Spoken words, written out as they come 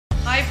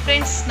Hi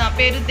friends, నా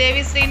పేరు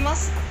దేవి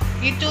శ్రీనివాస్.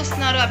 మీరు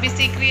చూస్తున్నారు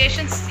అభిసి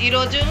క్రియేషన్స్.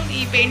 ఈరోజు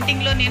ఈ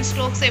పెయింటింగ్లో నేను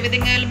స్ట్రోక్స్ ఏ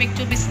విధంగా మీకు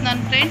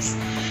చూపిస్తున్నాను ఫ్రెండ్స్.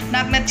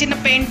 నాకు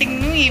నచ్చిన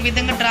పెయింటింగ్ను ఈ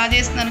విధంగా డ్రా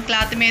చేస్తున్నాను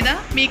క్లాత్ మీద.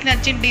 మీకు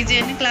నచ్చిన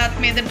డిజైన్ క్లాత్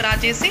మీద డ్రా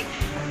చేసి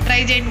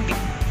ట్రై చేయండి.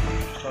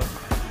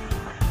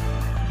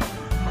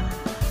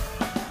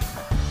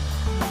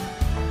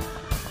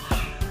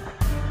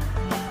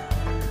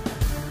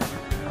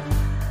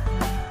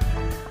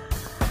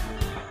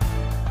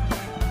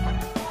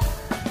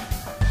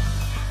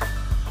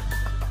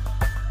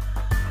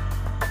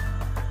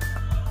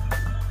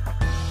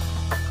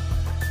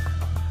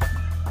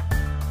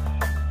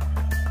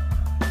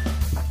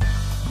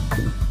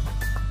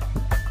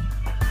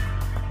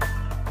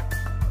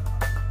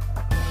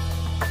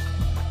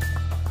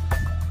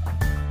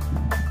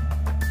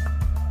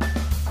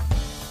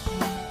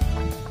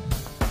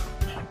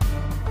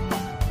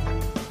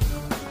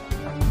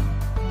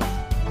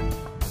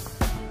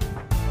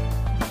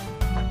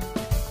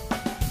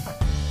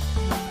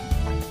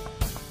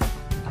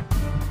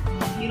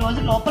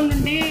 ఈరోజు లోపల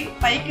నుండి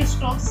పైకి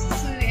స్ట్రోక్స్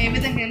ఏ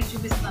విధంగా వెళ్ళి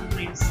చూపిస్తున్నాను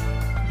ఫ్రెండ్స్.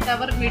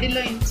 కవర్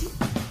మిడిల్లో ఇంచి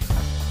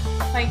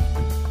పైకి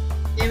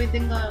ఏ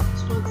విధంగా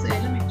స్ట్రోక్స్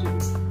వేయాలో మీకు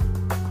చూపిస్తాను.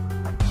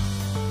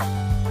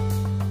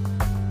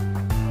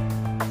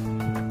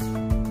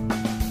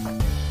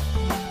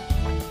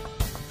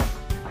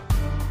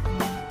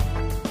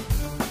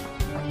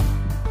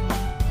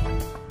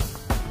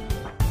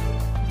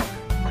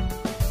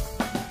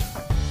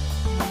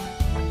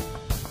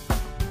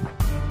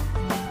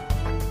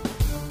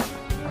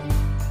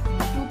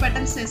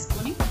 పెటల్స్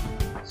వేసుకొని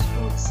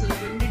స్ట్రోక్స్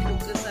రెండింటికి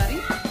ఒకేసారి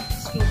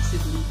స్ట్రోక్స్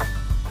ఇవ్వండి.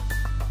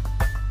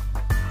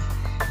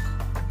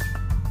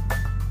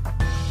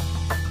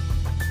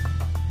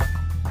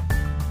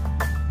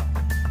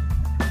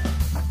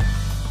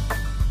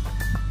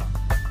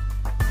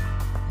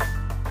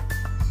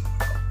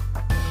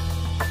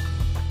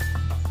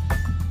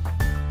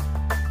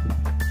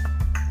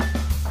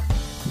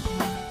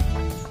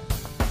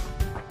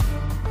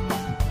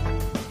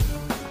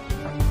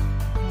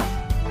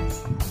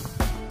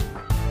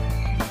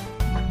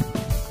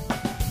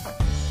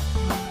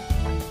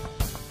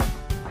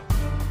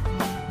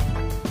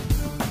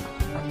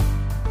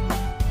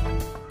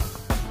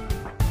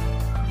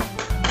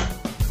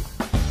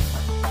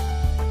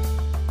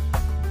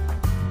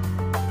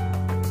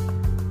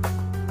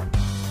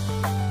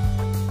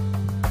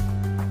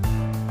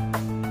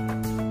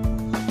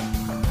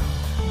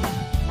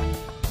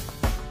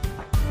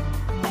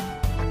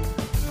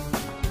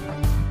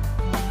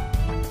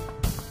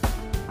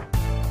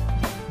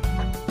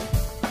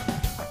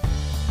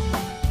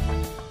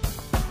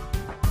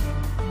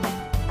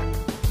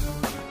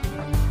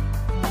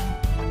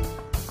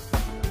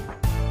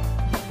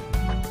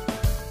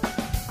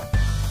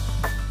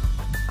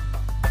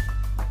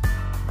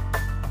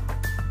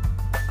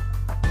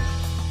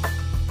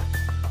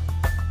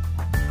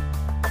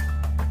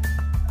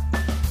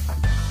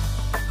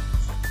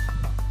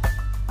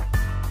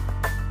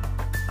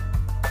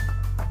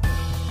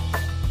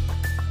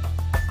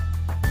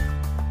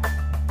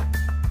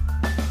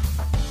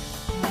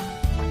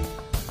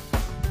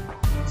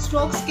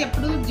 స్ట్రోక్స్కి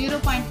ఎప్పుడు 0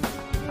 పాయింట్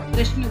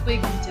బ్రష్ని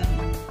ఉపయోగించాను.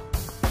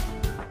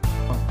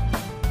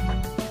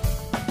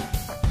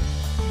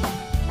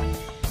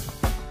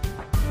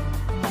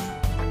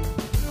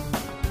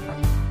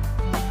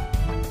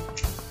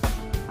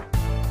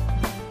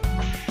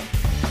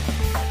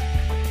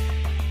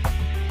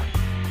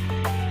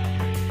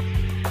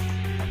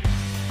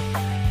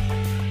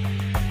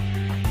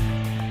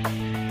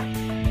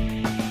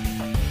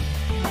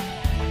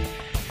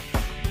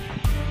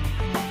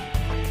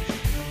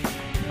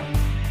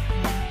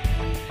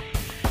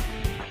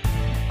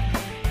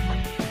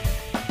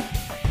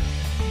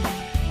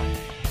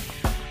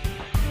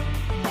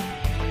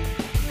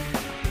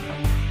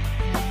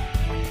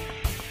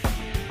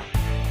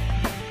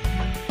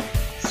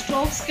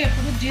 స్ట్రోక్స్కి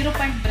ఎప్పుడు 0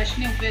 పాయింట్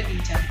బ్రష్ని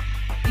ఉపయోగించాలి.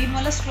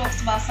 దీనివల్ల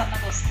స్ట్రోక్స్ బాగా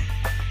సన్నగా వస్తాయి.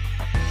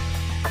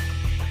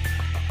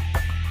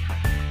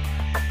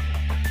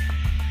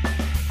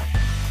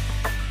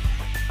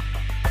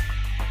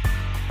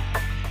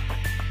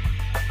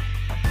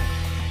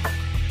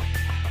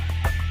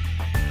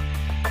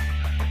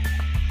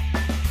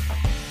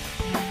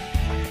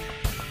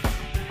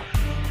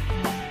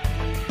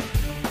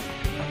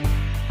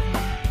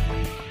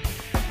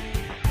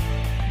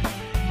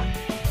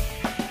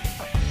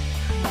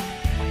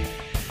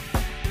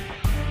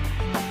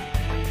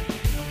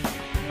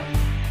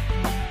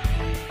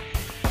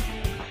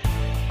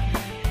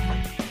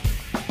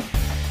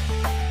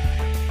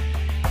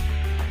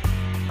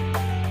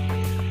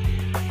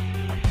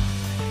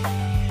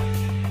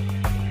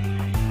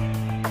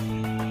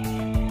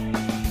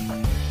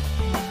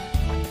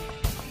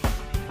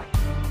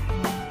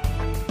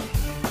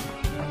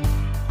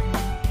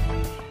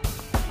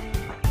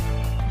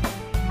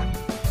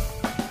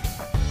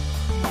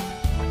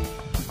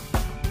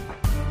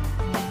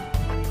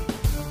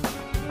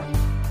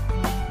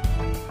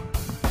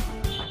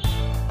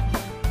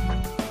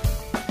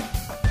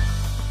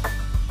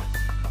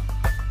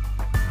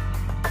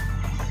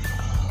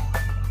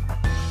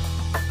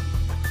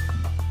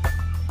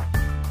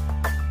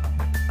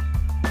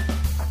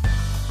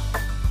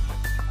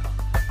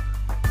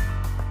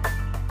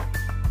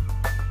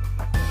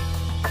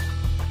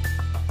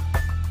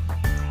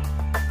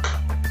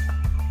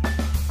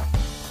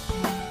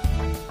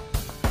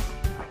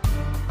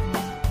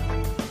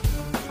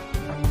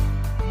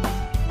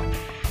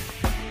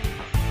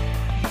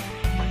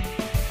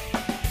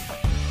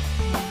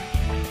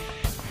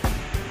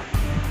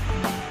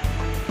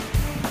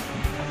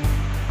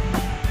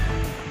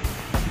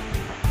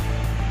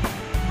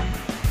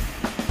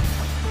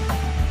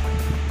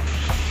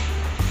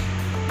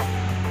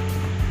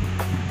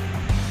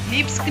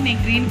 లీవ్స్కి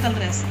నేను గ్రీన్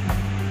కలర్ వేస్తాను.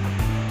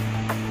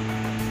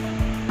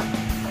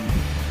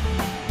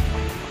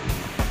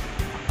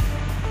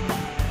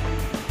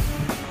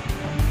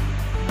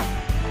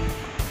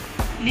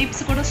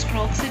 లీవ్స్ కూడా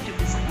స్ట్రోక్సే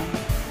చూపిస్తాను.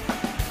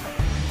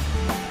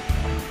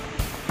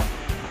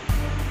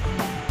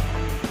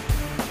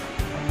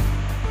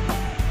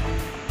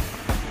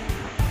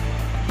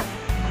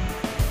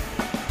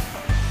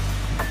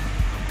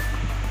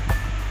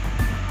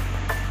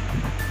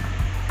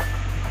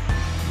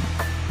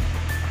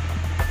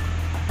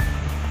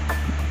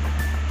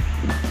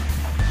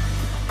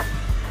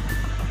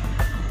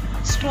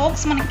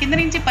 స్ట్రోక్స్ మనం కింద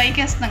నుంచి పైకి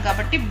వేస్తున్నాం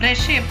కాబట్టి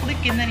బ్రష్ ఎప్పుడు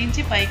కింద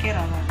నుంచి పైకే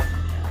రావాలి.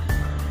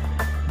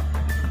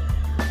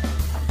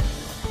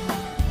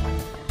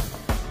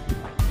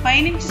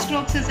 పైనుంచి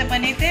స్ట్రోక్స్ వేసే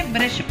పని అయితే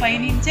బ్రష్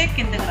పైనుంచే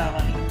కిందకి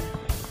రావాలి.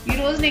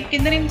 ఈరోజు నేను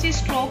కింద నుంచి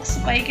స్ట్రోక్స్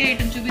పైకి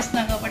వేయటం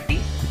చూపిస్తున్నాను కాబట్టి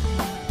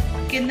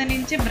కింద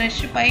నుంచి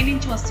బ్రష్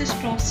పైనుంచి వస్తే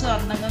స్ట్రోక్స్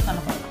అందంగా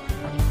కనపడదు.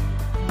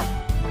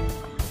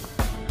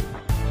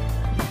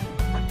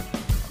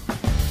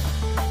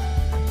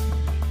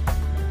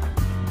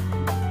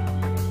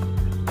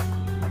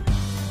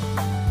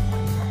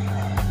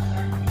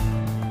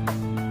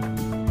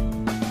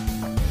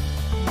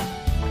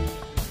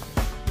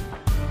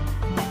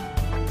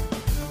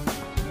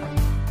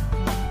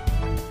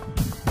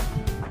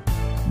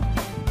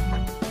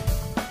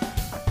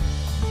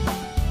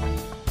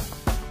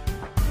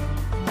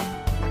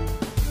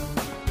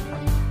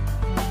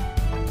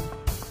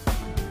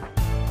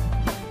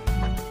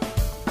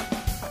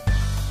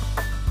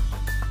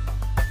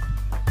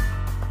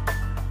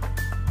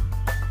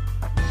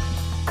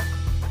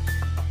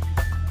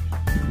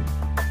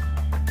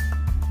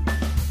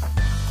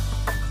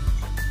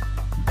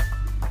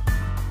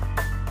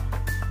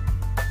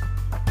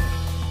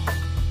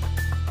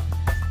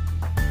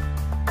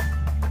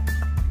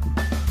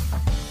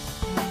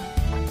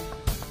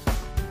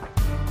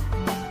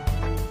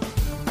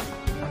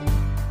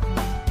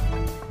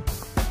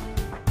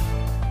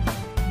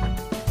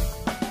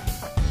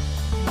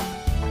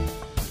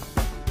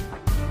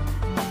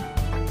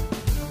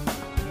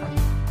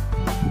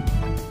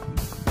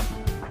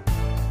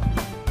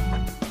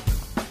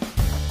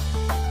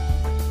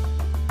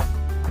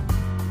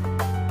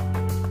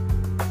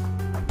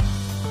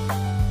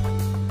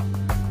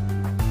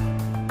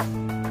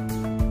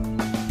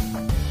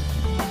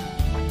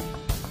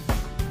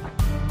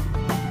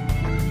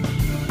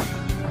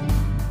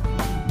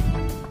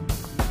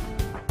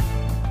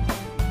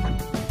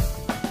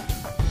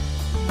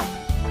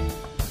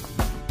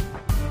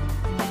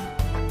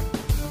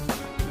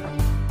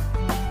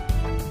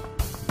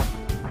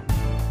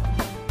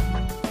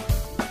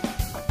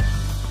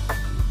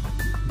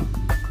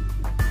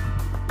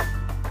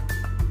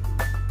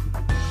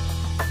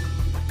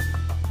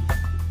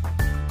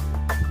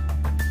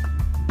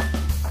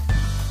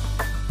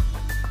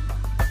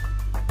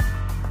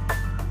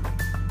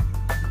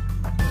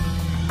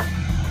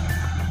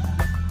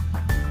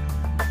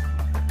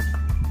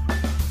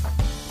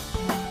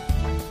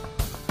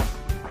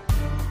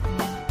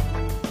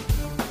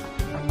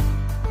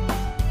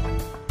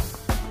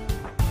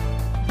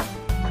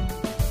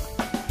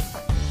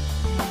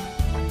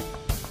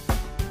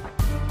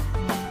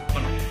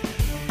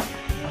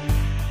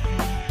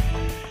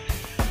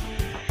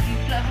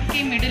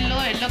 మిడిల్లో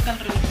ఎల్లో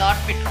కలర్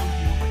డాట్ పెట్టుకుంటున్నాను.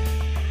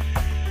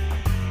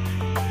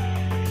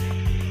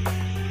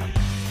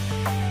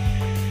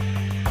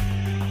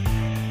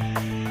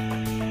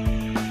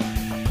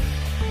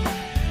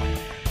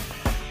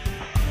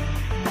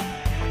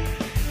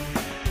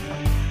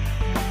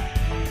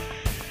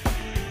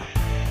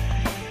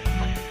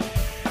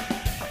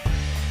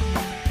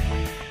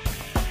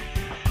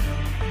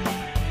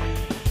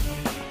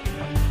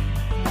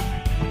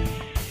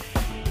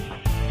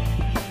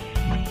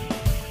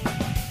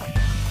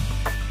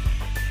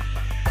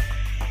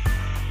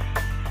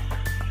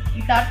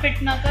 ఈ డాట్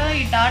పెట్టినాక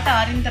ఈ డాట్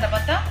ఆరిన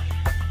తర్వాత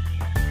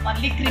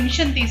మళ్ళీ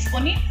క్రిమిషన్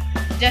తీసుకొని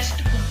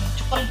జస్ట్ కొంచెం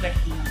చుక్కలు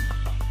పెట్టుకున్నాను.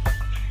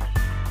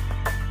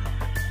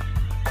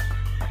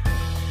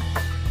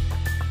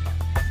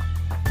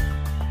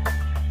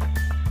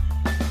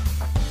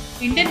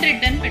 ఇండియన్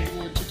రెడ్ అని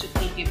పెట్టుకోవచ్చు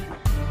చుక్కలకి.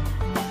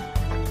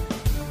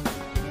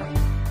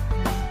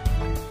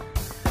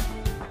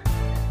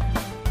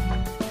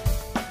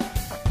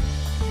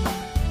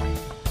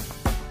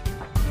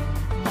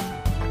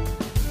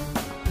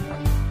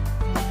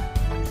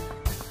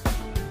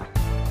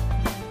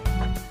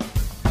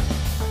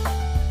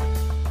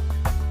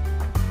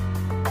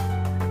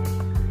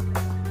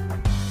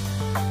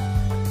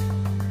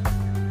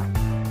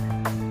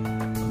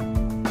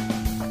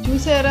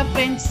 చూసారా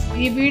ఫ్రెండ్స్,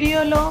 ఈ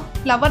వీడియోలో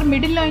ఫ్లవర్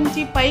మిడిల్లో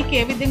నుంచి పైకి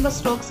ఏ విధంగా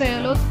స్ట్రోక్స్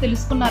వేయాలో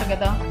తెలుసుకున్నారు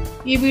కదా.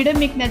 ఈ వీడియో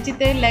మీకు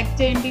నచ్చితే లైక్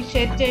చేయండి,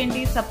 షేర్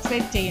చేయండి,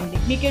 సబ్స్క్రైబ్ చేయండి.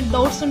 మీకు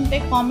డౌట్స్ ఉంటే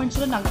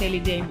కామెంట్స్లో నాకు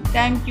తెలియజేయండి.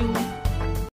 Thank you.